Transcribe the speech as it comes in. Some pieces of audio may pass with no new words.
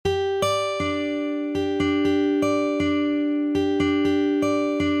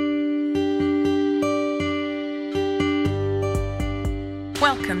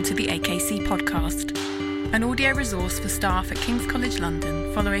to the AKC podcast, an audio resource for staff at King's College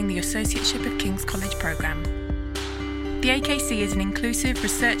London following the Associateship of King's College programme. The AKC is an inclusive,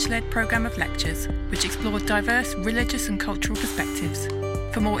 research-led programme of lectures which explore diverse religious and cultural perspectives.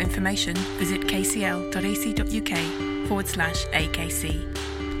 For more information, visit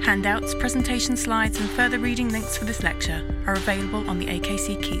kcl.ac.uk/AKC. Handouts, presentation slides and further reading links for this lecture are available on the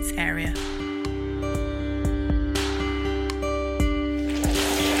AKC Keats area.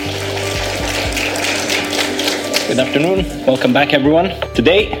 Good afternoon, welcome back everyone.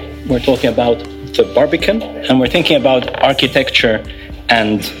 Today we're talking about the Barbican and we're thinking about architecture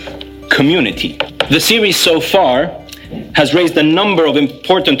and community. The series so far has raised a number of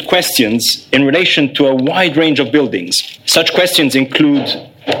important questions in relation to a wide range of buildings. Such questions include: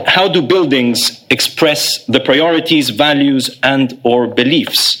 how do buildings express the priorities, values, and/or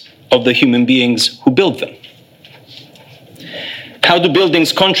beliefs of the human beings who build them? How do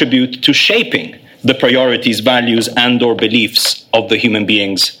buildings contribute to shaping the priorities, values, and/or beliefs of the human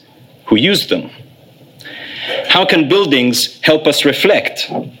beings who use them? How can buildings help us reflect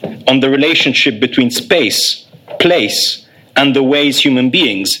on the relationship between space, place, and the ways human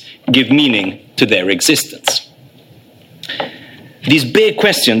beings give meaning to their existence? These big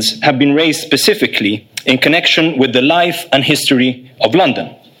questions have been raised specifically in connection with the life and history of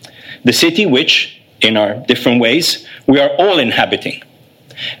London, the city which, in our different ways, we are all inhabiting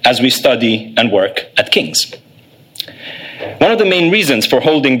as we study and work at King's. One of the main reasons for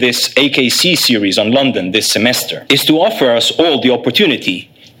holding this AKC series on London this semester is to offer us all the opportunity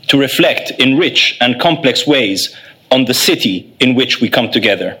to reflect in rich and complex ways on the city in which we come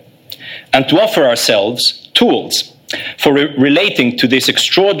together, and to offer ourselves tools for relating to this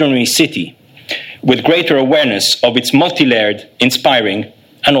extraordinary city with greater awareness of its multi-layered, inspiring,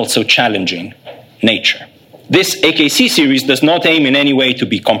 and also challenging nature. This AKC series does not aim in any way to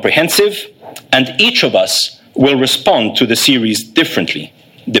be comprehensive, and each of us will respond to the series differently,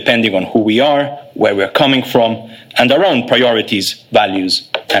 depending on who we are, where we're coming from, and our own priorities, values,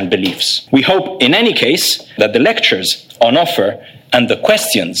 and beliefs. We hope, in any case, that the lectures on offer and the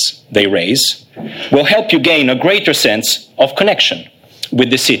questions they raise will help you gain a greater sense of connection with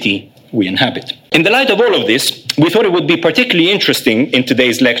the city we inhabit. In the light of all of this, we thought it would be particularly interesting in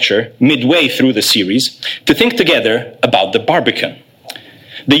today's lecture, midway through the series, to think together about the Barbican.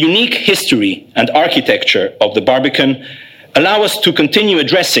 The unique history and architecture of the Barbican allow us to continue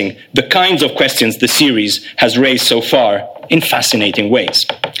addressing the kinds of questions the series has raised so far in fascinating ways.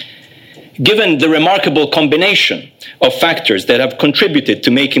 Given the remarkable combination of factors that have contributed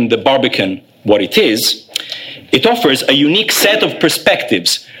to making the Barbican what it is, it offers a unique set of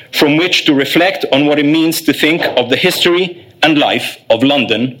perspectives from which to reflect on what it means to think of the history and life of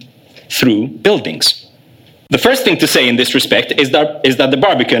London through buildings. The first thing to say in this respect is that the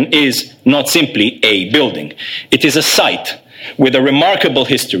Barbican is not simply a building. It is a site with a remarkable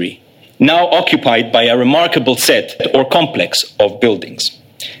history, now occupied by a remarkable set or complex of buildings,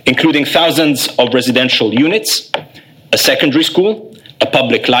 including thousands of residential units, a secondary school, a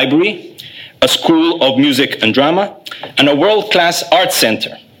public library, a school of music and drama, and a world-class arts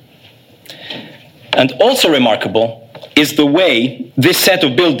center. And also remarkable is the way this set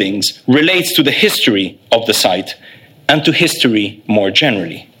of buildings relates to the history of the site and to history more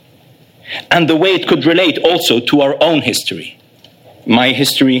generally, and the way it could relate also to our own history, my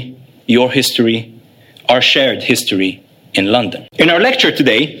history, your history, our shared history in London. In our lecture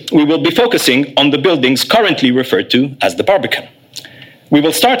today, we will be focusing on the buildings currently referred to as the Barbican. We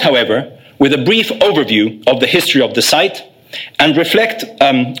will start, however, with a brief overview of the history of the site and reflect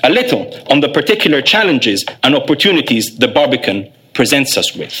a little on the particular challenges and opportunities the Barbican presents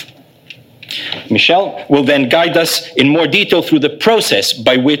us with. Michelle will then guide us in more detail through the process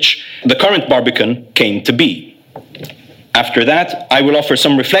by which the current Barbican came to be. After that, I will offer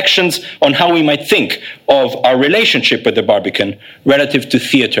some reflections on how we might think of our relationship with the Barbican relative to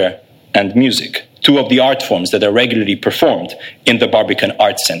theatre and music, two of the art forms that are regularly performed in the Barbican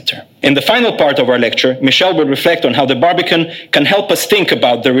Arts Centre. In the final part of our lecture, Michelle will reflect on how the Barbican can help us think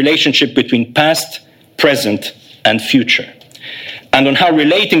about the relationship between past, present, and future, and on how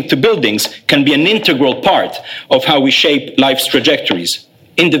relating to buildings can be an integral part of how we shape life's trajectories,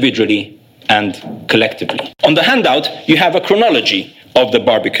 individually and collectively. On the handout, you have a chronology of the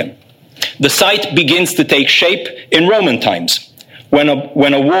Barbican. The site begins to take shape in Roman times, when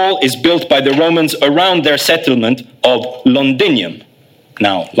a wall is built by the Romans around their settlement of Londinium,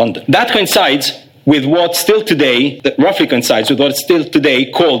 now London. That coincides with what still today, roughly coincides with what is still today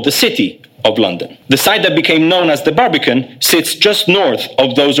called the City of London. The site that became known as the Barbican sits just north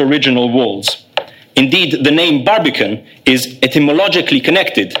of those original walls, Indeed, the name Barbican is etymologically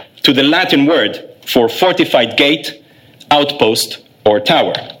connected to the Latin word for fortified gate, outpost, or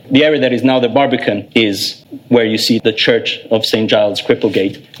tower. The area that is now the Barbican is where you see the Church of St. Giles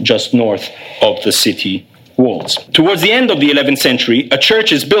Cripplegate, just north of the city walls. Towards the end of the 11th century, a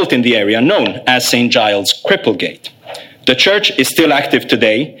church is built in the area known as St. Giles Cripplegate. The church is still active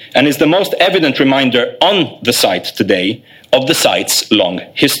today and is the most evident reminder on the site today of the site's long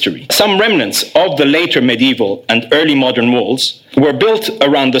history. Some remnants of the later medieval and early modern walls were built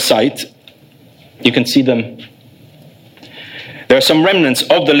around the site. You can see them. There are some remnants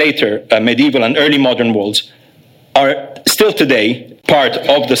of the later medieval and early modern walls are still today part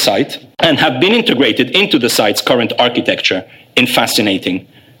of the site and have been integrated into the site's current architecture in fascinating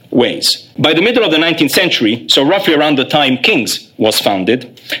ways. By the middle of the 19th century, so roughly around the time King's was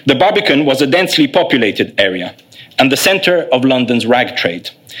founded, the Barbican was a densely populated area and the center of London's rag trade.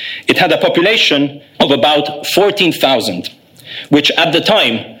 It had a population of about 14,000, which at the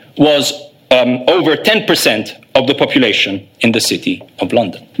time was over 10% of the population in the city of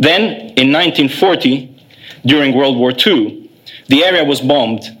London. Then, in 1940, during World War II, the area was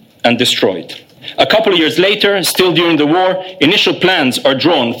bombed and destroyed. A couple of years later, still during the war, initial plans are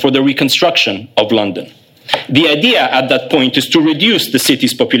drawn for the reconstruction of London. The idea at that point is to reduce the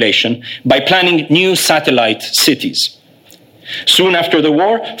city's population by planning new satellite cities. Soon after the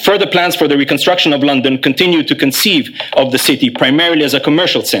war, further plans for the reconstruction of London continued to conceive of the city primarily as a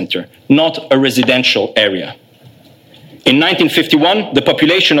commercial center, not a residential area. In 1951, the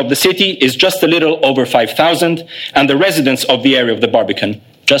population of the city is just a little over 5,000, and the residents of the area of the Barbican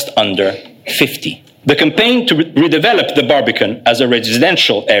just under 50. The campaign to redevelop the Barbican as a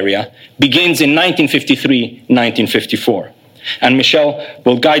residential area begins in 1953-1954, and Michelle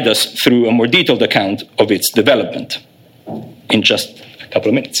will guide us through a more detailed account of its development in just a couple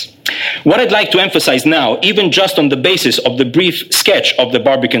of minutes. What I'd like to emphasize now, even just on the basis of the brief sketch of the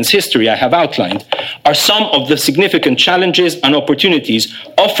Barbican's history I have outlined, are some of the significant challenges and opportunities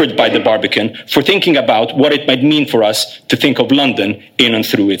offered by the Barbican for thinking about what it might mean for us to think of London in and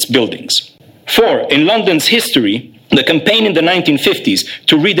through its buildings. For, in London's history, the campaign in the 1950s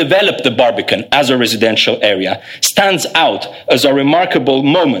to redevelop the Barbican as a residential area stands out as a remarkable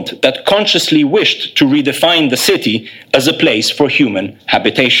moment that consciously wished to redefine the city as a place for human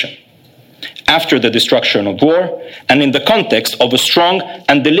habitation. After the destruction of war, and in the context of a strong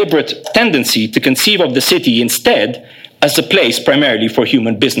and deliberate tendency to conceive of the city instead as a place primarily for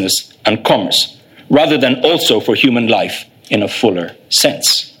human business and commerce, rather than also for human life in a fuller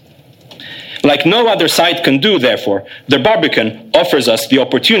sense. Like no other site can do, therefore, the Barbican offers us the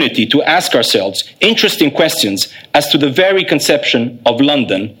opportunity to ask ourselves interesting questions as to the very conception of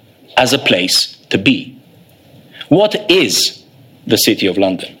London as a place to be. What is the City of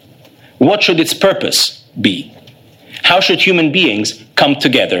London? What should its purpose be? How should human beings come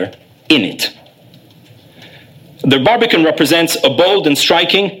together in it? The Barbican represents a bold and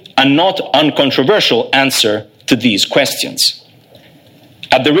striking and not uncontroversial answer to these questions.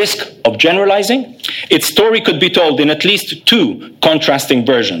 At the risk of generalizing, its story could be told in at least two contrasting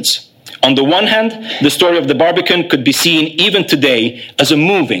versions. On the one hand, the story of the Barbican could be seen even today as a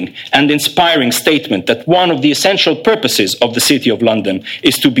moving and inspiring statement that one of the essential purposes of the City of London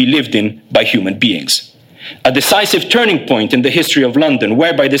is to be lived in by human beings. A decisive turning point in the history of London,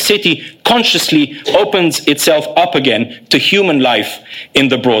 whereby the city consciously opens itself up again to human life in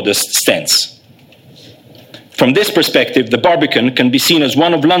the broadest sense. From this perspective, the Barbican can be seen as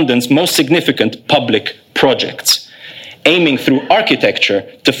one of London's most significant public projects, aiming through architecture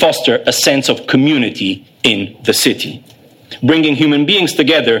to foster a sense of community in the city, bringing human beings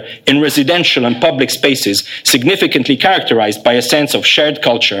together in residential and public spaces significantly characterized by a sense of shared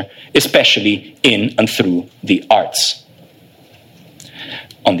culture, especially in and through the arts.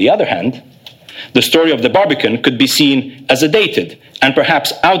 On the other hand, the story of the Barbican could be seen as a dated and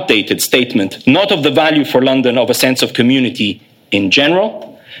perhaps outdated statement, not of the value for London of a sense of community in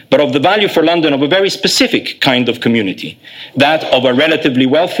general, but of the value for London of a very specific kind of community, that of a relatively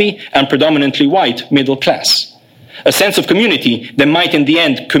wealthy and predominantly white middle class. A sense of community that might in the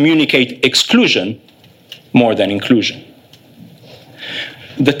end communicate exclusion more than inclusion.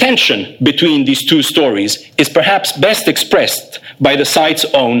 The tension between these two stories is perhaps best expressed by the site's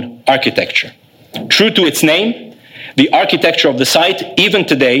own architecture. True to its name, the architecture of the site, even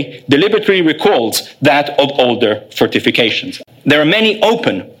today, deliberately recalls that of older fortifications. There are many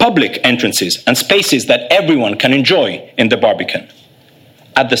open, public entrances and spaces that everyone can enjoy in the Barbican.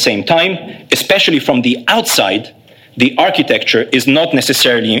 At the same time, especially from the outside, the architecture is not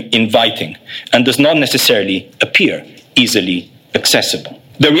necessarily inviting and does not necessarily appear easily accessible.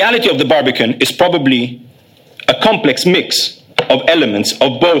 The reality of the Barbican is probably a complex mix of elements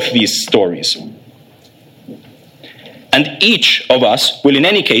of both these stories. And each of us will, in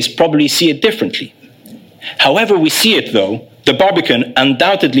any case, probably see it differently. However we see it, though, the Barbican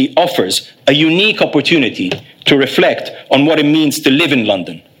undoubtedly offers a unique opportunity to reflect on what it means to live in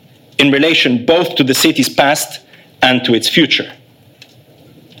London, in relation both to the city's past and to its future.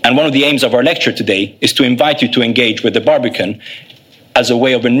 And one of the aims of our lecture today is to invite you to engage with the Barbican as a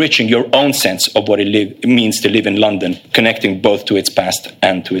way of enriching your own sense of what it means to live in London, connecting both to its past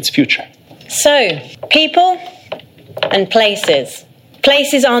and to its future. So, people and places.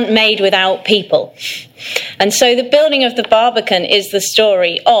 Places aren't made without people. And so the building of the Barbican is the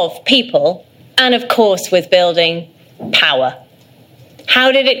story of people, and of course with building power.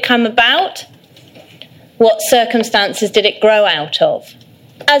 How did it come about? What circumstances did it grow out of?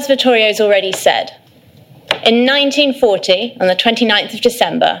 As Vittorio's already said, in 1940, on the 29th of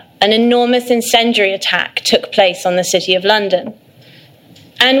December, an enormous incendiary attack took place on the City of London.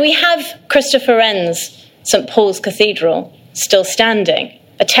 And we have Christopher Wren's St. Paul's Cathedral still standing,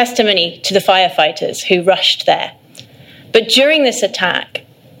 a testimony to the firefighters who rushed there. But during this attack,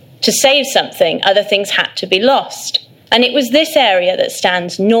 to save something, other things had to be lost. And it was this area that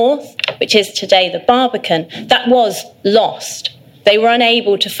stands north, which is today the Barbican, that was lost. They were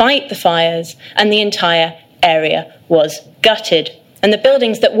unable to fight the fires, and the entire area was gutted. And the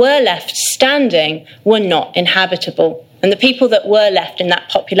buildings that were left standing were not inhabitable. And the people that were left in that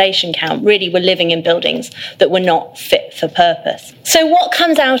population count really were living in buildings that were not fit for purpose. So what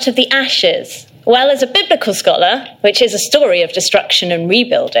comes out of the ashes? Well, as a biblical scholar, which is a story of destruction and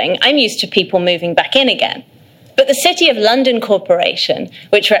rebuilding, I'm used to people moving back in again. But the City of London Corporation,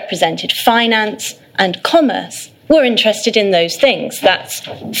 which represented finance and commerce, were interested in those things. That's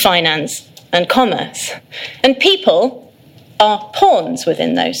finance and commerce. And people are pawns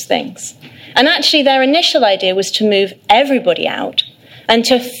within those things. And actually their initial idea was to move everybody out and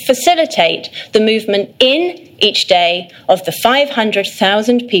to facilitate the movement in each day of the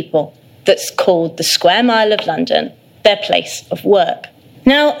 500,000 people that's called the Square Mile of London, their place of work.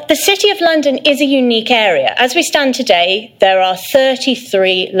 Now, the City of London is a unique area. As we stand today, there are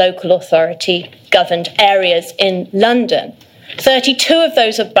 33 local authority governed areas in London. 32 of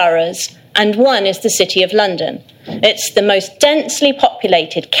those are boroughs, and one is the City of London. It's the most densely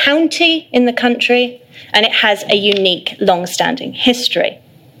populated county in the country, and it has a unique, long-standing history.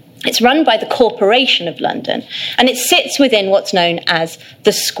 It's run by the Corporation of London, and it sits within what's known as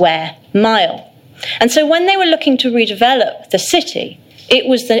the Square Mile. And so when they were looking to redevelop the city, it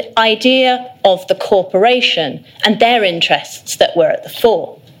was the idea of the corporation and their interests that were at the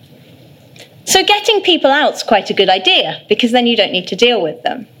fore. So getting people out is quite a good idea, because then you don't need to deal with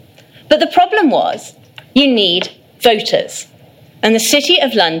them. But the problem was, you need voters. And the City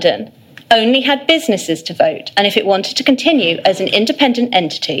of London only had businesses to vote. And if it wanted to continue as an independent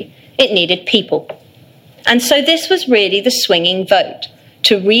entity, it needed people. And so this was really the swinging vote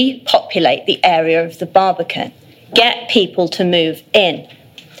to repopulate the area of the Barbican, get people to move in.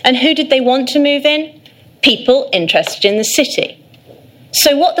 And who did they want to move in? People interested in the city.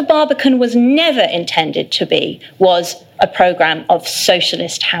 So what the Barbican was never intended to be was a programme of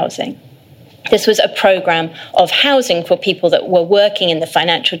socialist housing. This was a programme of housing for people that were working in the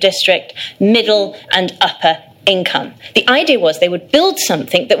financial district, middle and upper income. The idea was they would build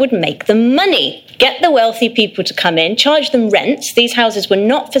something that would make them money, get the wealthy people to come in, charge them rents. These houses were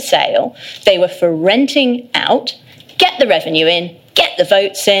not for sale. They were for renting out, get the revenue in, get the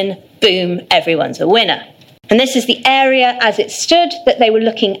votes in, boom, everyone's a winner. And this is the area as it stood that they were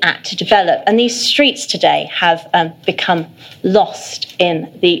looking at to develop. And these streets today have become lost in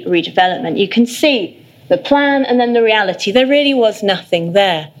the redevelopment. You can see the plan and then the reality. There really was nothing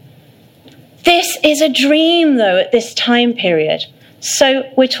there. This is a dream, though, at this time period. So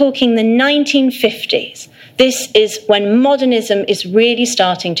we're talking the 1950s. This is when modernism is really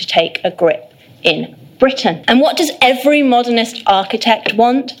starting to take a grip in Britain. And what does every modernist architect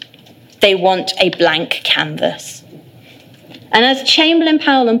want? They want a blank canvas. And as Chamberlain,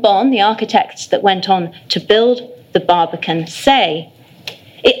 Powell and Bon, the architects that went on to build the Barbican, say,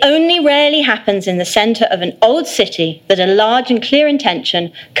 it only rarely happens in the centre of an old city that a large and clear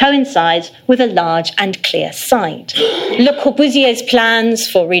intention coincides with a large and clear site. Le Corbusier's plans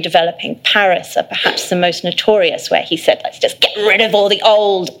for redeveloping Paris are perhaps the most notorious, where he said, let's just get rid of all the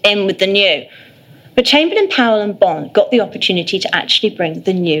old, in with the new. But Chamberlain, Powell and Bon got the opportunity to actually bring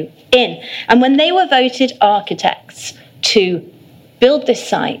the new in. And when they were voted architects to build this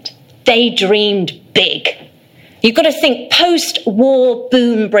site, they dreamed big. You've got to think post-war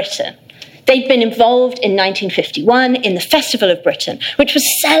boom Britain. They'd been involved in 1951 in the Festival of Britain, which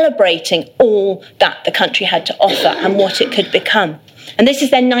was celebrating all that the country had to offer and what it could become. And this is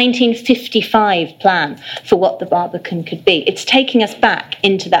their 1955 plan for what the Barbican could be. It's taking us back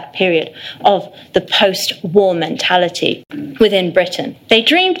into that period of the post-war mentality within Britain. They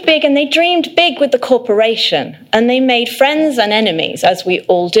dreamed big, and they dreamed big with the corporation, and they made friends and enemies, as we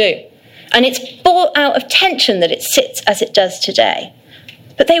all do. And it's brought out of tension that it sits as it does today.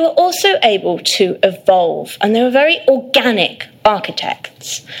 But they were also able to evolve, and they were very organic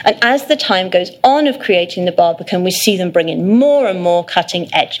architects. And as the time goes on of creating the Barbican, we see them bring in more and more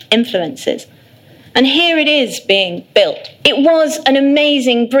cutting-edge influences. And here it is being built. It was an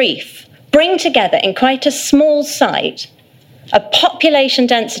amazing brief. Bring together in quite a small site a population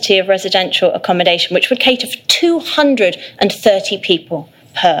density of residential accommodation which would cater for 230 people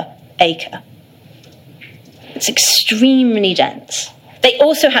per acre. It's extremely dense. They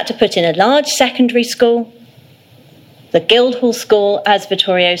also had to put in a large secondary school, the Guildhall School, as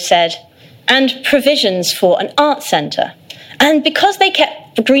Vittorio said, and provisions for an art centre. And because they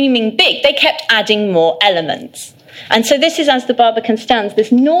kept dreaming big, they kept adding more elements. And so this is, as the Barbican stands,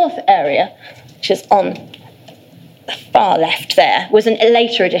 this north area, which is on the far left there, was a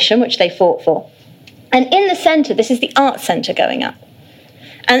later addition, which they fought for. And in the centre, this is the art centre going up.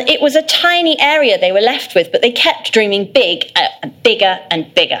 And it was a tiny area they were left with, but they kept dreaming big, bigger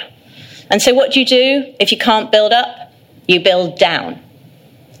and bigger. And so what do? If you can't build up, you build down.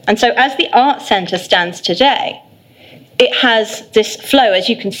 And so as the art centre stands today, it has this flow, as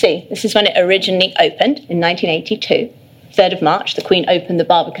you can see. This is when it originally opened in 1982. 3rd of March, the Queen opened the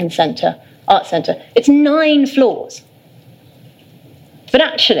Barbican Art Centre. It's 9 floors. But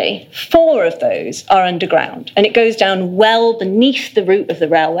actually, 4 of those are underground, and it goes down well beneath the route of the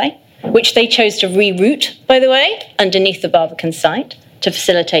railway, which they chose to reroute, by the way, underneath the Barbican site to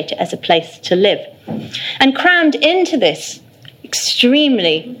facilitate it as a place to live. And crammed into this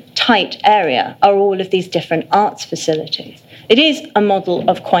extremely tight area are all of these different arts facilities. It is a model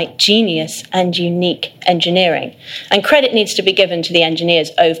of quite genius and unique engineering. And credit needs to be given to the engineers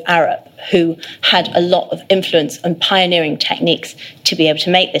of Arup, who had a lot of influence and pioneering techniques to be able to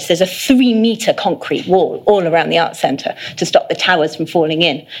make this. There's a 3-metre concrete wall all around the art centre to stop the towers from falling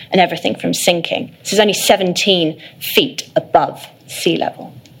in and everything from sinking. This is only 17 feet above sea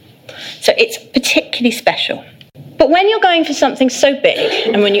level. So it's particularly special. But when you're going for something so big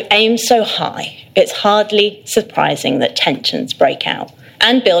and when you aim so high, it's hardly surprising that tensions break out.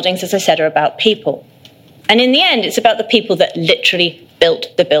 And buildings, as I said, are about people. And in the end, it's about the people that literally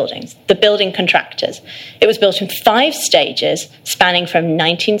built the buildings, the building contractors. It was built in 5 stages, spanning from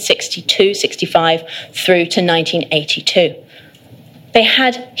 1962-65 through to 1982. They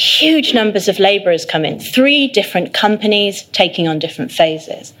had huge numbers of labourers come in, 3 different companies taking on different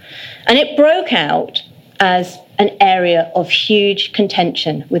phases. And it broke out as an area of huge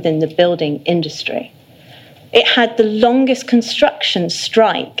contention within the building industry. It had the longest construction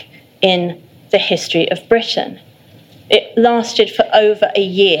strike in the history of Britain. It lasted for over a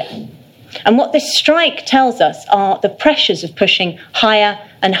year. And what this strike tells us are the pressures of pushing higher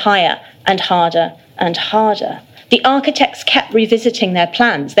and higher and harder and harder. The architects kept revisiting their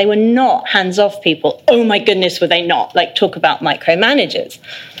plans. They were not hands-off people. Oh my goodness, were they not? Like, talk about micromanagers.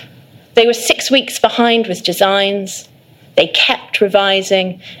 They were 6 weeks behind with designs. They kept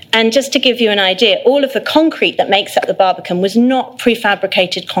revising. And just to give you an idea, all of the concrete that makes up the Barbican was not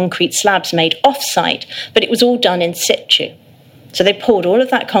prefabricated concrete slabs made off-site, but it was all done in situ. So they poured all of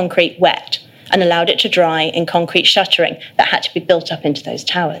that concrete wet and allowed it to dry in concrete shuttering that had to be built up into those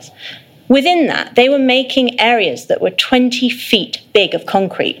towers. Within that, they were making areas that were 20 feet big of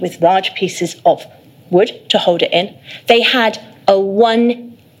concrete with large pieces of wood to hold it in. They had a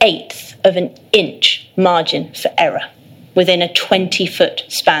 1/8 of an inch margin for error within a 20-foot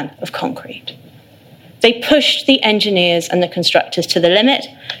span of concrete. They pushed the engineers and the constructors to the limit,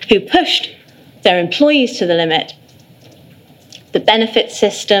 who pushed their employees to the limit. The benefit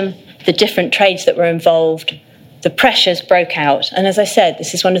system, the different trades that were involved, the pressures broke out. And as I said,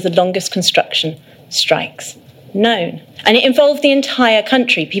 this is one of the longest construction strikes known. And it involved the entire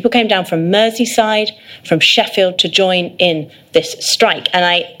country. People came down from Merseyside, from Sheffield to join in this strike. And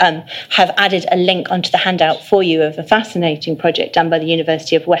I have added a link onto the handout for you of a fascinating project done by the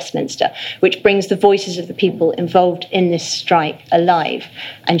University of Westminster, which brings the voices of the people involved in this strike alive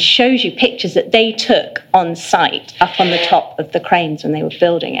and shows you pictures that they took on site up on the top of the cranes when they were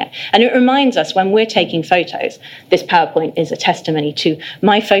building it. And it reminds us when we're taking photos, this PowerPoint is a testimony to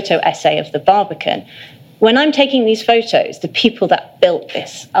my photo essay of the Barbican. When I'm taking these photos, the people that built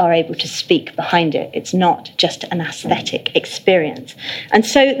this are able to speak behind it. It's not just an aesthetic experience. And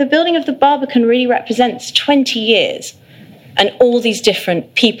so the building of the Barbican really represents 20 years and all these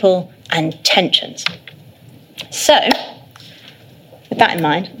different people and tensions. So, with that in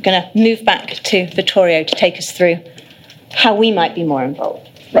mind, I'm going to move back to Vittorio to take us through how we might be more involved.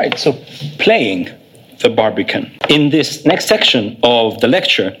 Right, so playing the Barbican. In this next section of the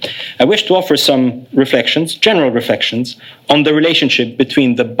lecture, I wish to offer some reflections, general reflections, on the relationship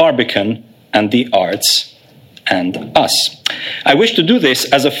between the Barbican and the arts and us. I wish to do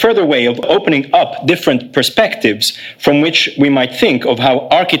this as a further way of opening up different perspectives from which we might think of how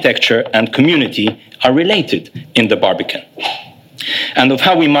architecture and community are related in the Barbican, and of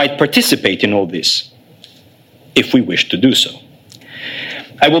how we might participate in all this, if we wish to do so.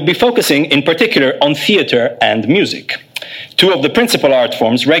 I will be focusing in particular on theatre and music, two of the principal art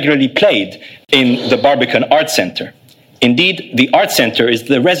forms regularly played in the Barbican Art Centre. Indeed, the Art Centre is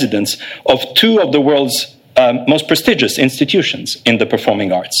the residence of two of the world's most prestigious institutions in the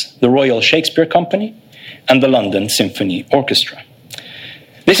performing arts, the Royal Shakespeare Company and the London Symphony Orchestra.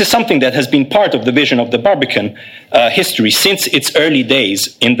 This is something that has been part of the vision of the Barbican history since its early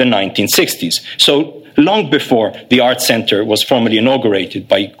days in the 1960s. So long before the Art Centre was formally inaugurated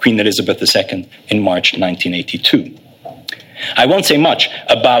by Queen Elizabeth II in March 1982. I won't say much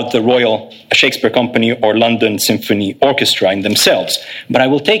about the Royal Shakespeare Company or London Symphony Orchestra in themselves, but I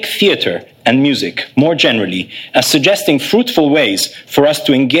will take theatre and music more generally as suggesting fruitful ways for us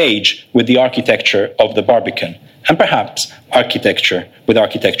to engage with the architecture of the Barbican, and perhaps architecture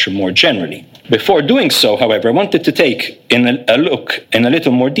more generally. Before doing so, however, I wanted to take a look in a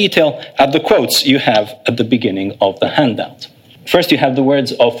little more detail at the quotes you have at the beginning of the handout. First, you have the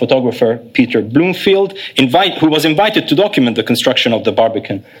words of photographer Peter Bloomfield, who was invited to document the construction of the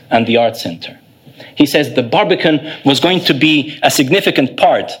Barbican and the Art Centre. He says the Barbican was going to be a significant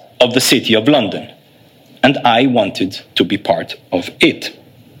part of the City of London, and I wanted to be part of it.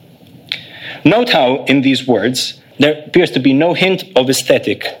 Note how, in these words, there appears to be no hint of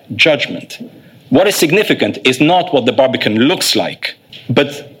aesthetic judgment. What is significant is not what the Barbican looks like,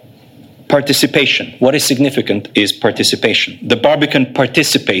 but participation. What is significant is participation. The Barbican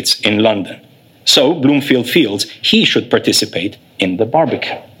participates in London. So Bloomfield feels he should participate in the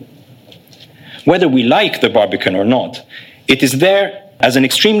Barbican. Whether we like the Barbican or not, it is there as an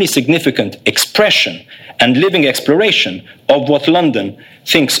extremely significant expression and living exploration of what London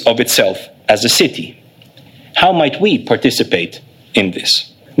thinks of itself as a city. How might we participate in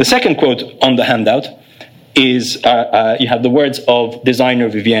this? The second quote on the handout is, you have the words of designer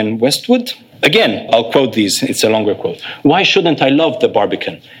Vivienne Westwood. Again, I'll quote these, it's a longer quote. Why shouldn't I love the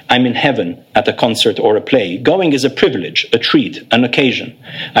Barbican? I'm in heaven at a concert or a play. Going is a privilege, a treat, an occasion.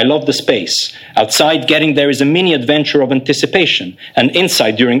 I love the space. Outside, getting there is a mini adventure of anticipation. And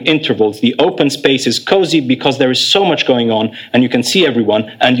inside, during intervals, the open space is cozy because there is so much going on and you can see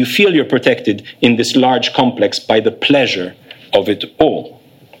everyone and you feel you're protected in this large complex by the pleasure of it all.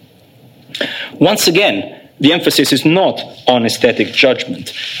 Once again, the emphasis is not on aesthetic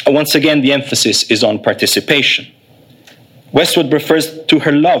judgment. Once again, the emphasis is on participation. Westwood refers to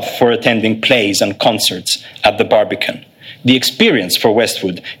her love for attending plays and concerts at the Barbican. The experience for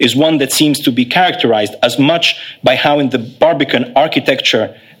Westwood is one that seems to be characterized as much by how in the Barbican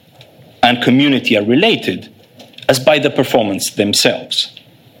architecture and community are related as by the performance themselves.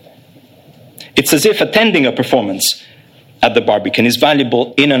 It's as if attending a performance at the Barbican is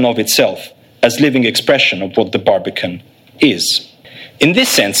valuable in and of itself, as living expression of what the Barbican is. In this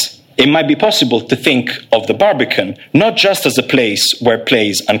sense, it might be possible to think of the Barbican not just as a place where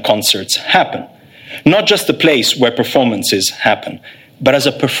plays and concerts happen, not just a place where performances happen, but as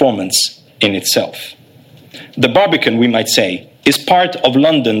a performance in itself. The Barbican, we might say, is part of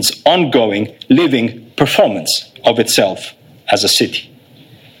London's ongoing living performance of itself as a city.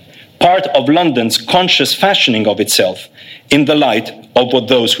 Part of London's conscious fashioning of itself in the light of what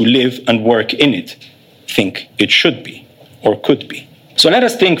those who live and work in it think it should be or could be. So let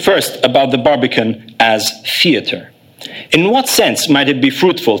us think first about the Barbican as theatre. In what sense might it be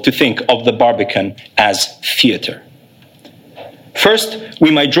fruitful to think of the Barbican as theatre? First, we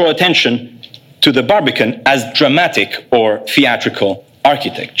might draw attention to the Barbican as dramatic or theatrical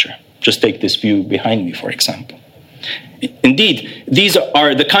architecture. Just take this view behind me, for example. Indeed, these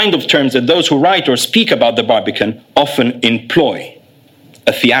are the kind of terms that those who write or speak about the Barbican often employ.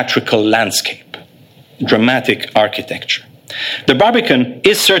 A theatrical landscape, dramatic architecture. The Barbican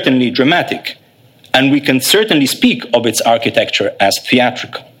is certainly dramatic, and we can certainly speak of its architecture as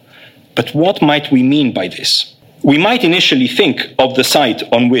theatrical. But what might we mean by this? We might initially think of the site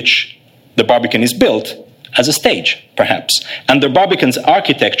on which the Barbican is built as a stage, perhaps, and the Barbican's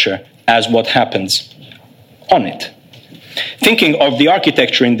architecture as what happens on it. Thinking of the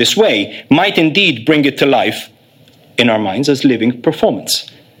architecture in this way might indeed bring it to life in our minds as living performance.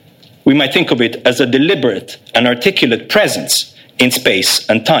 We might think of it as a deliberate and articulate presence in space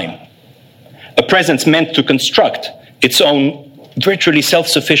and time, a presence meant to construct its own virtually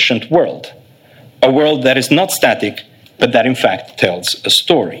self-sufficient world, a world that is not static, but that in fact tells a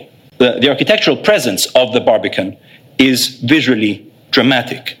story. The architectural presence of the Barbican is visually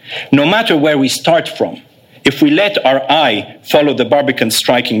dramatic. No matter where we start from, if we let our eye follow the Barbican's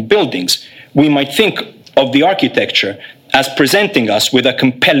striking buildings, we might think of the architecture as presenting us with a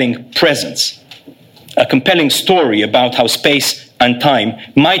compelling presence, a compelling story about how space and time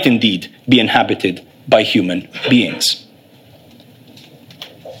might indeed be inhabited by human beings.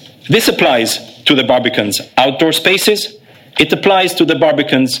 This applies to the Barbican's outdoor spaces. It applies to the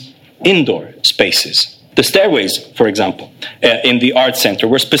Barbican's indoor spaces. The stairways, for example, in the Arts Center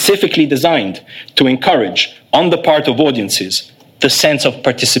were specifically designed to encourage, on the part of audiences, the sense of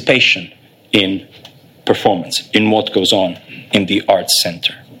participation in performance, in what goes on in the Arts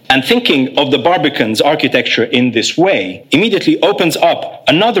Center. And thinking of the Barbican's architecture in this way immediately opens up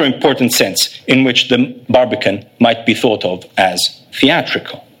another important sense in which the Barbican might be thought of as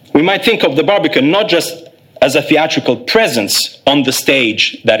theatrical. We might think of the Barbican not just as a theatrical presence on the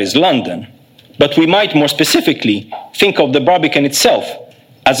stage that is London, but we might more specifically think of the Barbican itself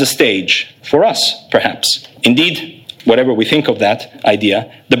as a stage for us, perhaps. Indeed, whatever we think of that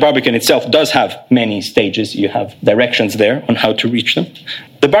idea, the Barbican itself does have many stages. You have directions there on how to reach them.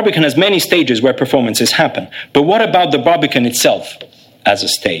 The Barbican has many stages where performances happen. But what about the Barbican itself as a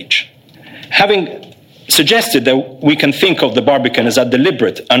stage? Having suggested that we can think of the Barbican as a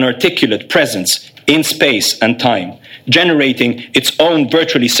deliberate and articulate presence in space and time, generating its own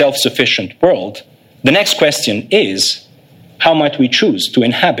virtually self-sufficient world, the next question is, how might we choose to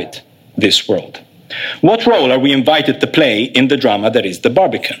inhabit this world? What role are we invited to play in the drama that is the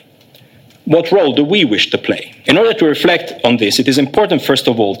Barbican? What role do we wish to play? In order to reflect on this, it is important, first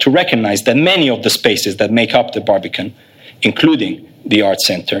of all, to recognize that many of the spaces that make up the Barbican, including the Arts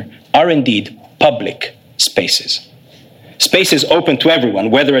Center, are indeed public spaces. Spaces open to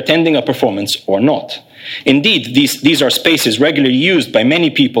everyone, whether attending a performance or not. Indeed, these are spaces regularly used by many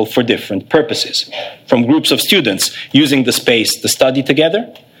people for different purposes, from groups of students using the space to study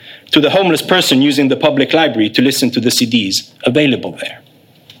together, to the homeless person using the public library to listen to the CDs available there.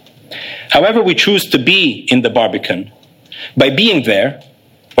 However we choose to be in the Barbican, by being there,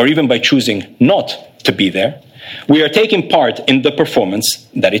 or even by choosing not to be there, we are taking part in the performance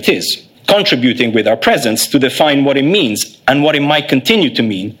that it is, contributing with our presence to define what it means and what it might continue to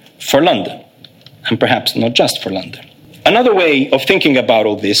mean for London, and perhaps not just for London. Another way of thinking about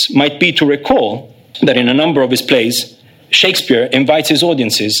all this might be to recall that in a number of his plays, Shakespeare invites his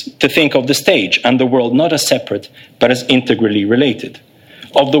audiences to think of the stage and the world not as separate, but as integrally related,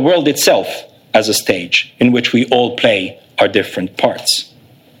 of the world itself as a stage in which we all play our different parts.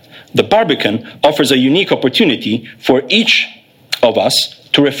 The Barbican offers a unique opportunity for each of us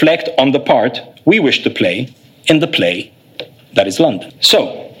to reflect on the part we wish to play in the play that is London.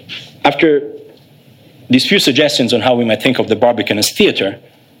 So, after these few suggestions on how we might think of the Barbican as theatre,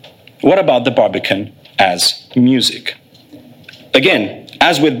 what about the Barbican as music? Again,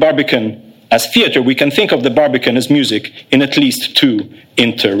 as with Barbican as theatre, we can think of the Barbican as music in at least two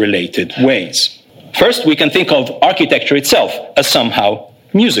interrelated ways. First, we can think of architecture itself as somehow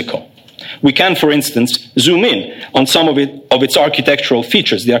musical. We can, for instance, zoom in on some of its architectural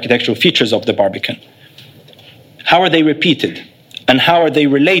features, the architectural features of the Barbican. How are they repeated? And how are they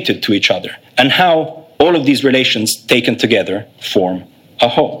related to each other? And how all of these relations taken together form a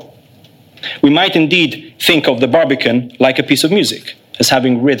whole? We might indeed think of the Barbican like a piece of music, as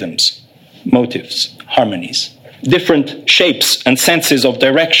having rhythms, motives, harmonies, different shapes and senses of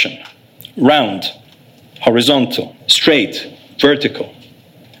direction, round, horizontal, straight, vertical,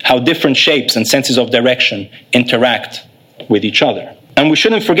 how different shapes and senses of direction interact with each other. And we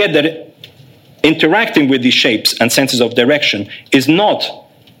shouldn't forget that interacting with these shapes and senses of direction is not,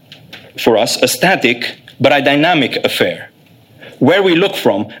 for us, a static but a dynamic affair. Where we look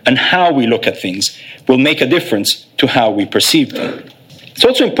from and how we look at things will make a difference to how we perceive them. It's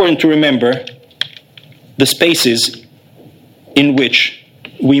also important to remember the spaces in which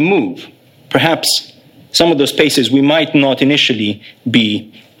we move. Perhaps some of those spaces we might not initially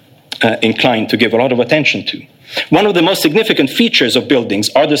be inclined to give a lot of attention to. One of the most significant features of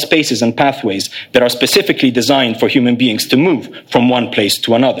buildings are the spaces and pathways that are specifically designed for human beings to move from one place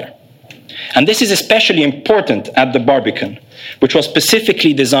to another. And this is especially important at the Barbican, which was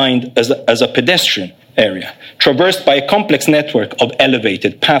specifically designed as a pedestrian area, traversed by a complex network of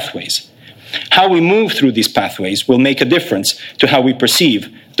elevated pathways. How we move through these pathways will make a difference to how we perceive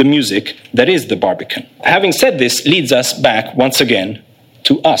the music that is the Barbican. Having said this leads us back once again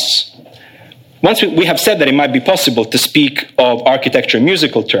to us. Once we have said that it might be possible to speak of architecture in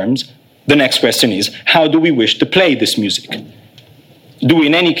musical terms, the next question is, how do we wish to play this music? Do we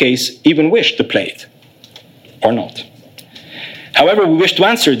in any case even wish to play it or not? However we wish to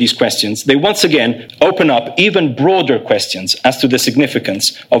answer these questions, they once again open up even broader questions as to the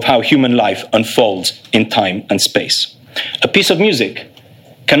significance of how human life unfolds in time and space. A piece of music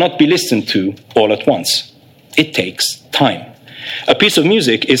cannot be listened to all at once. It takes time. A piece of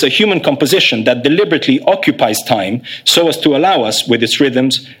music is a human composition that deliberately occupies time so as to allow us, with its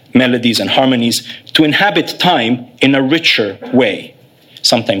rhythms, melodies, and harmonies, to inhabit time in a richer way.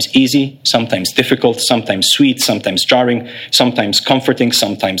 Sometimes easy, sometimes difficult, sometimes sweet, sometimes jarring, sometimes comforting,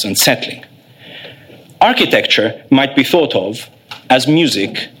 sometimes unsettling. Architecture might be thought of as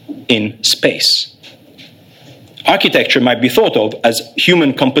music in space. Architecture might be thought of as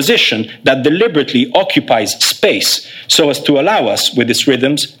human composition that deliberately occupies space so as to allow us, with its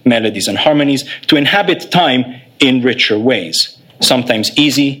rhythms, melodies, and harmonies, to inhabit time in richer ways. Sometimes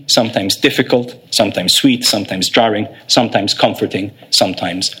easy, sometimes difficult, sometimes sweet, sometimes jarring, sometimes comforting,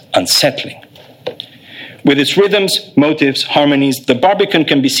 sometimes unsettling. With its rhythms, motives, harmonies, the Barbican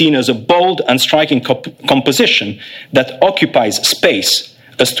can be seen as a bold and striking composition that occupies space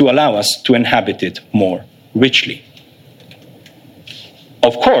as to allow us to inhabit it more richly.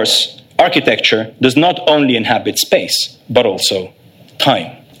 Of course, architecture does not only inhabit space, but also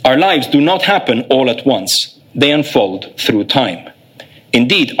time. Our lives do not happen all at once. They unfold through time.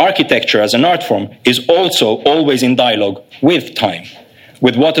 Indeed, architecture as an art form is also always in dialogue with time,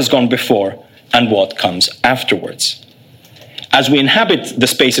 with what has gone before and what comes afterwards. As we inhabit the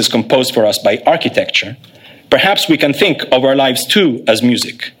spaces composed for us by architecture, perhaps we can think of our lives too as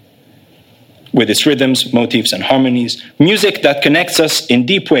music, with its rhythms, motifs, and harmonies, music that connects us in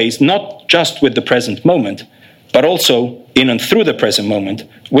deep ways, not just with the present moment, but also in and through the present moment,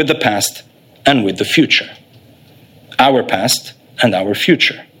 with the past and with the future. Our past and our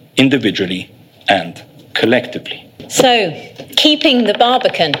future, individually and collectively. So, keeping the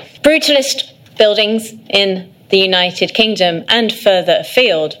Barbican, brutalist buildings in the United Kingdom and further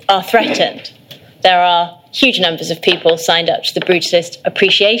afield are threatened. There are huge numbers of people signed up to the Brutalist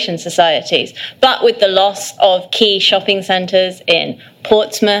Appreciation Societies, but with the loss of key shopping centres in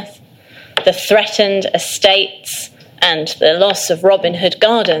Portsmouth, the threatened estates, and the loss of Robin Hood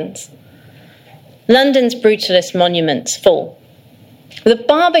Gardens, London's brutalist monuments fall. The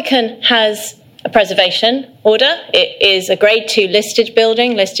Barbican has a preservation order. It is a Grade 2 listed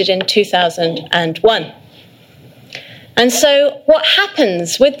building, listed in 2001. And so what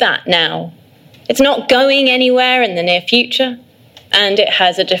happens with that now? It's not going anywhere in the near future, and it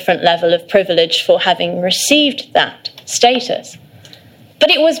has a different level of privilege for having received that status.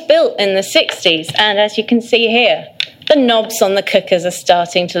 But it was built in the 60s, and as you can see here, the knobs on the cookers are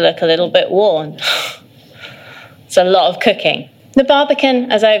starting to look a little bit worn. It's a lot of cooking. The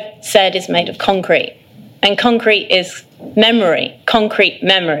Barbican, as I've said, is made of concrete, and concrete is memory, concrete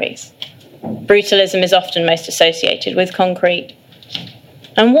memories. Brutalism is often most associated with concrete.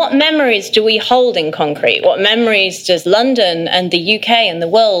 And what memories do we hold in concrete? What memories does London and the UK and the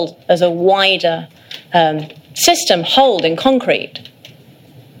world as a wider system hold in concrete?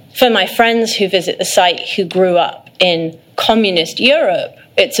 For my friends who visit the site who grew up in communist Europe,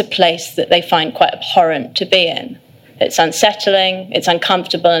 it's a place that they find quite abhorrent to be in. It's unsettling, it's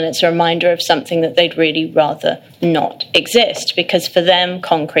uncomfortable, and it's a reminder of something that they'd really rather not exist, because for them,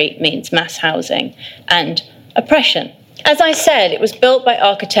 concrete means mass housing and oppression. As I said, it was built by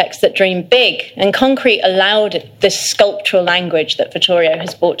architects that dream big, and concrete allowed this sculptural language that Vittorio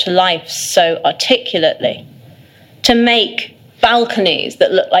has brought to life so articulately to make balconies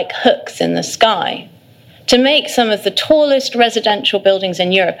that look like hooks in the sky, to make some of the tallest residential buildings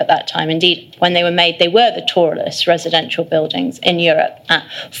in Europe at that time. Indeed, when they were made, they were the tallest residential buildings in Europe at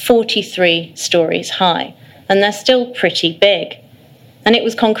 43 stories high, and they're still pretty big. And it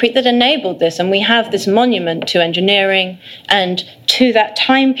was concrete that enabled this, and we have this monument to engineering and to that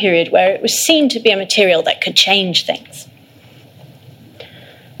time period where it was seen to be a material that could change things.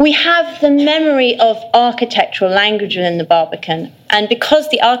 We have the memory of architectural language within the Barbican, and because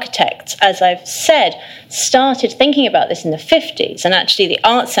the architects, as I've said, started thinking about this in the 50s, and actually the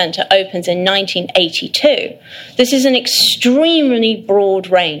Art Centre opens in 1982, this is an extremely broad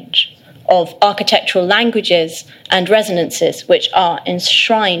range of architectural languages and resonances which are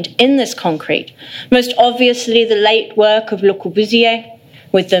enshrined in this concrete. Most obviously, the late work of Le Corbusier,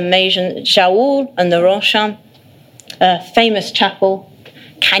 with the Maison Shaul and the Rocham, a famous chapel.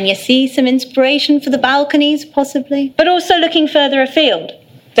 Can you see some inspiration for the balconies, possibly? But also looking further afield.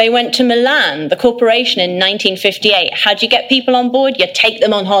 They went to Milan, the corporation, in 1958. How do you get people on board? You take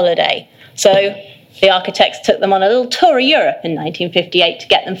them on holiday. So the architects took them on a little tour of Europe in 1958 to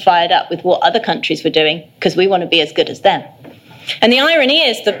get them fired up with what other countries were doing, because we want to be as good as them. And the irony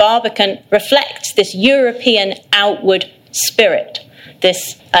is the Barbican reflects this European outward spirit.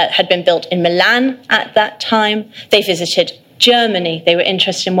 This had been built in Milan at that time. They visited Germany. They were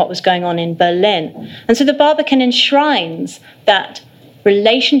interested in what was going on in Berlin. And so the Barbican enshrines that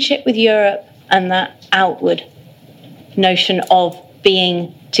relationship with Europe and that outward notion of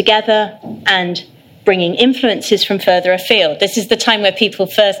being together and bringing influences from further afield. This is the time where people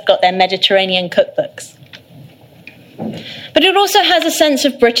first got their Mediterranean cookbooks. But it also has a sense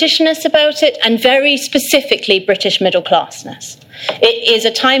of Britishness about it, and very specifically British middle classness. It is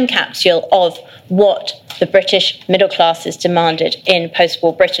a time capsule of what the British middle classes demanded in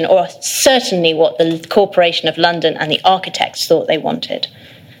post-war Britain, or certainly what the Corporation of London and the architects thought they wanted.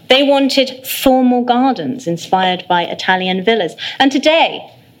 They wanted formal gardens inspired by Italian villas. And today,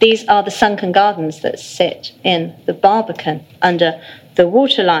 these are the sunken gardens that sit in the Barbican under the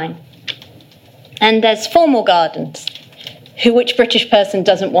waterline. And there's formal gardens. Which British person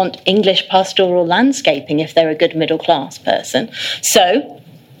doesn't want English pastoral landscaping if they're a good middle-class person? So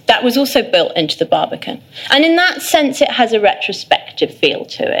that was also built into the Barbican. And in that sense, it has a retrospective feel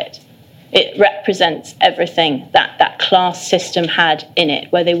to it. It represents everything that that class system had in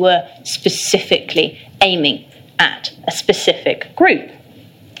it, where they were specifically aiming at a specific group,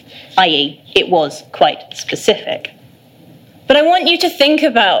 i.e., it was quite specific. But I want you to think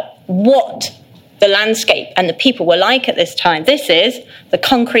about what the landscape and the people were like at this time. This is The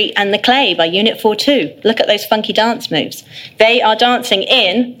Concrete and the Clay by Unit 4-2. Look at those funky dance moves. They are dancing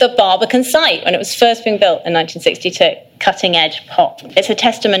in the Barbican site when it was first being built in 1962. Cutting edge pop. It's a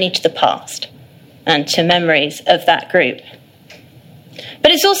testimony to the past and to memories of that group.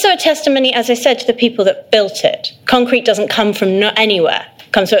 But it's also a testimony, as I said, to the people that built it. Concrete doesn't come from anywhere.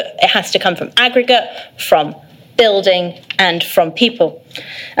 It has to come from aggregate, from building, and from people.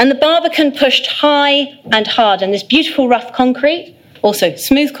 And the Barbican pushed high and hard, and this beautiful rough concrete, also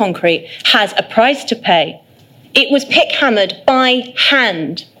smooth concrete, has a price to pay. It was pick-hammered by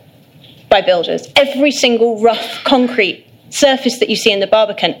hand by builders. Every single rough concrete surface that you see in the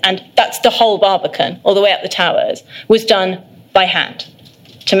Barbican, and that's the whole Barbican, all the way up the towers, was done by hand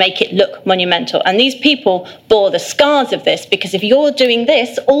to make it look monumental. And these people bore the scars of this, because if you're doing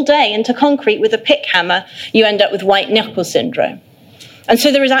this all day into concrete with a pick hammer, you end up with white knuckle syndrome. And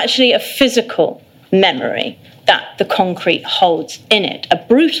so there is actually a physical memory that the concrete holds in it, a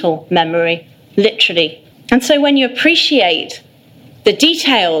brutal memory, literally. And so when you appreciate the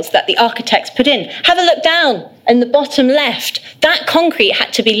details that the architects put in, have a look down in the bottom left. That concrete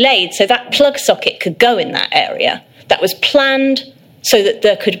had to be laid so that plug socket could go in that area. That was planned so that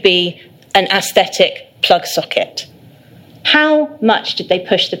there could be an aesthetic plug socket. How much did they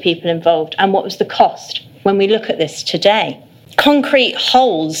push the people involved, and what was the cost when we look at this today? Concrete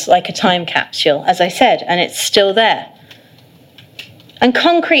holds like a time capsule, as I said, and it's still there. And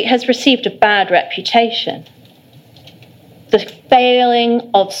concrete has received a bad reputation. The failing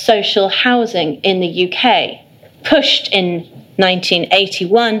of social housing in the UK, pushed in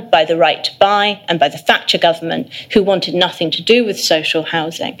 1981 by the Right to Buy and by the Thatcher government, who wanted nothing to do with social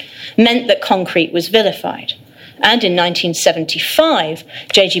housing, meant that concrete was vilified. And in 1975,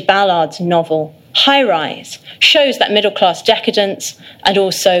 J.G. Ballard's novel High Rise shows that middle-class decadence and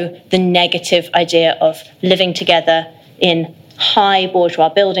also the negative idea of living together in high bourgeois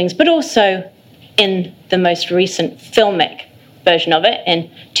buildings, but also in the most recent filmic version of it,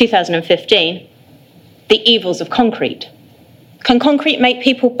 in 2015, the evils of concrete. Can concrete make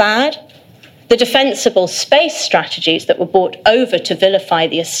people bad? The defensible space strategies that were brought over to vilify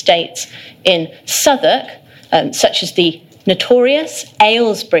the estates in Southwark, such as the notorious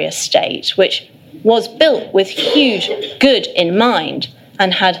Aylesbury estate, which was built with huge good in mind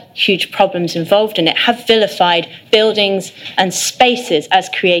and had huge problems involved in it, have vilified buildings and spaces as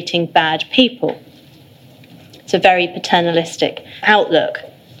creating bad people. It's a very paternalistic outlook.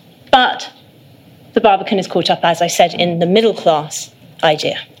 But the Barbican is caught up, as I said, in the middle class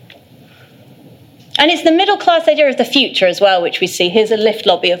idea. And it's the middle class idea of the future as well, which we see. Here's a lift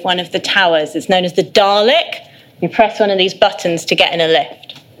lobby of one of the towers. It's known as the Dalek. You press one of these buttons to get in a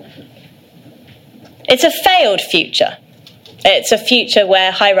lift. It's a failed future. It's a future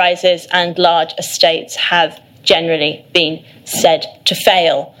where high-rises and large estates have generally been said to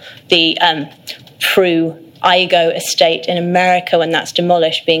fail. The Prue Igoe estate in America, when that's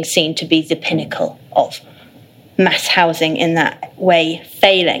demolished, being seen to be the pinnacle of mass housing in that way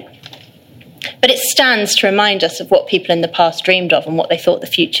failing. But it stands to remind us of what people in the past dreamed of and what they thought the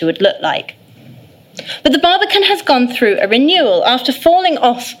future would look like. But the Barbican has gone through a renewal. After falling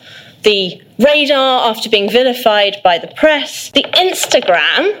off the radar, after being vilified by the press, the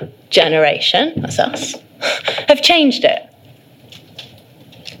Instagram generation, that's us, have changed it.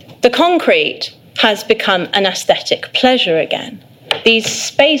 The concrete has become an aesthetic pleasure again. These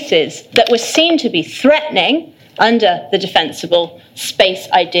spaces that were seen to be threatening under the defensible space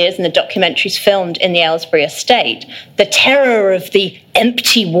ideas and the documentaries filmed in the Aylesbury estate, the terror of the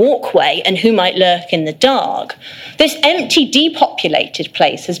empty walkway and who might lurk in the dark, this empty, depopulated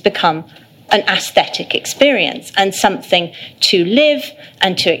place has become an aesthetic experience and something to live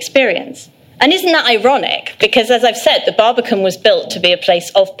and to experience. And isn't that ironic? Because, as I've said, the Barbican was built to be a place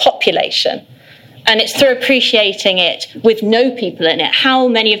of population. And it's through appreciating it with no people in it. How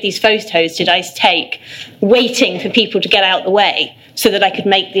many of these photos did I take waiting for people to get out the way so that I could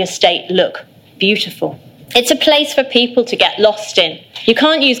make the estate look beautiful? It's a place for people to get lost in. You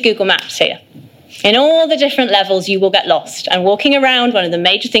can't use Google Maps here. In all the different levels, you will get lost. And walking around, one of the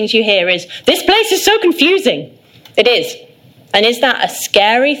major things you hear is, "This place is so confusing." It is. And is that a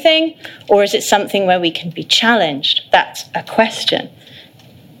scary thing, or is it something where we can be challenged? That's a question.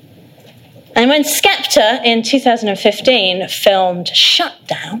 And when Skepta in 2015 filmed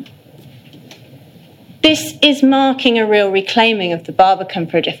Shutdown, this is marking a real reclaiming of the Barbican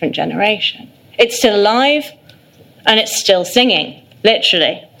for a different generation. It's still alive, and it's still singing,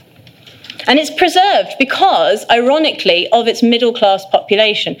 literally. And it's preserved because, ironically, of its middle-class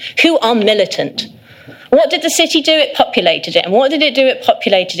population, who are militant. What did the city do? It populated it. And what did it do? It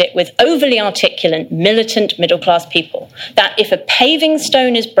populated it with overly articulate, militant middle-class people. That if a paving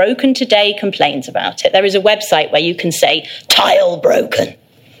stone is broken today, complains about it. There is a website where you can say, "tile broken."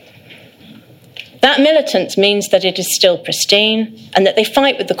 That militance means that it is still pristine and that they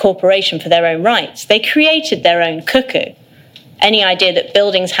fight with the corporation for their own rights. They created their own cuckoo. Any idea that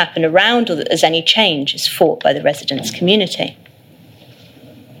buildings happen around or that there's any change is fought by the residents' community.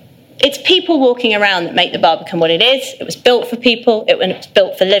 It's people walking around that make the Barbican what it is. It was built for people. It was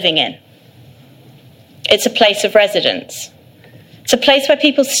built for living in. It's a place of residence. It's a place where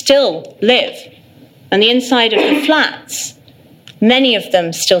people still live. And the inside of the flats, many of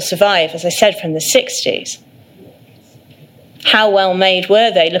them still survive, as I said, from the 60s. How well made were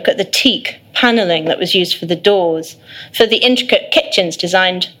they? Look at the teak panelling that was used for the doors, for the intricate kitchens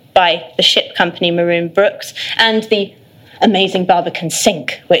designed by the ship company Maroon Brooks, and the amazing Barbican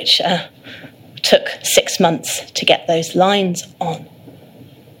sink, which took 6 months to get those lines on.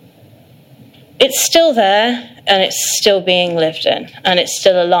 It's still there, and it's still being lived in, and it's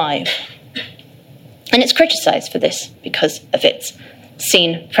still alive. And it's criticised for this because of its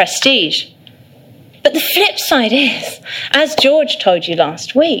seen prestige. But the flip side is, as George told you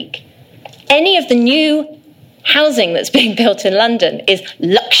last week, any of the new housing that's being built in London is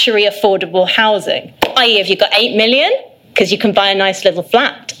luxury affordable housing, i.e. if you've got 8 million, because you can buy a nice little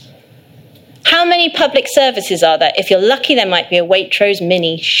flat. How many public services are there? If you're lucky, there might be a Waitrose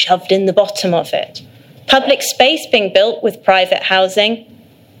Mini shoved in the bottom of it. Public space being built with private housing?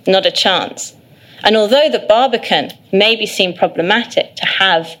 Not a chance. And although the Barbican may be seen problematic to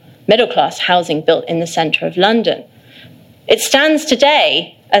have middle-class housing built in the centre of London, it stands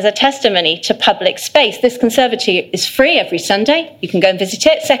today as a testimony to public space. This conservatory is free every Sunday. You can go and visit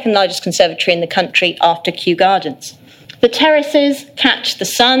it. Second largest conservatory in the country after Kew Gardens. The terraces catch the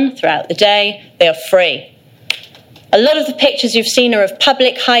sun throughout the day. They are free. A lot of the pictures you've seen are of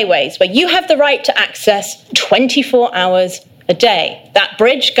public highways where you have the right to access 24 hours a day. That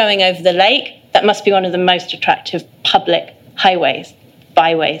bridge going over the lake, that must be one of the most attractive public highways,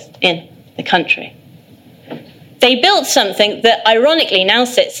 byways in the country. They built something that ironically now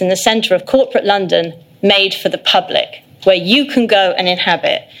sits in the centre of corporate London, made for the public, where you can go and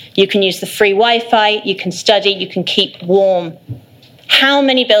inhabit. You can use the free Wi-Fi, you can study, you can keep warm. How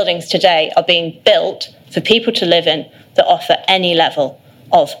many buildings today are being built for people to live in that offer any level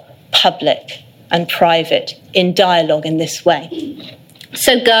of public and private in dialogue in this way?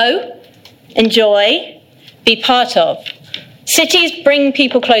 So go, enjoy, be part of. Cities bring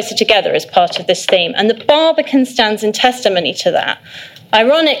people closer together as part of this theme, and the Barbican stands in testimony to that.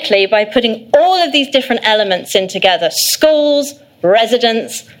 Ironically, by putting all of these different elements in together, schools,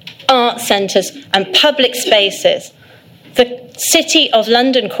 residents, art centres and public spaces, the City of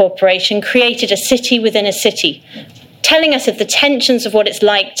London Corporation created a city within a city, telling us of the tensions of what it's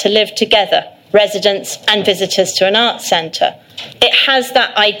like to live together residents and visitors to an arts centre. It has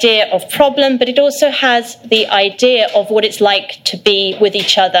that idea of problem, but it also has the idea of what it's like to be with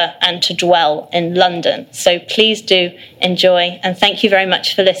each other and to dwell in London. So please do enjoy, and thank you very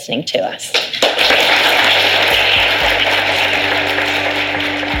much for listening to us.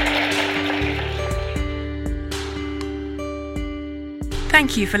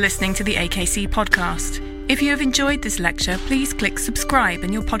 Thank you for listening to the AKC podcast. If you have enjoyed this lecture, please click subscribe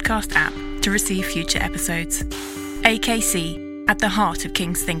in your podcast app to receive future episodes. AKC, at the heart of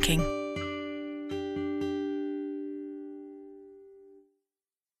King's thinking.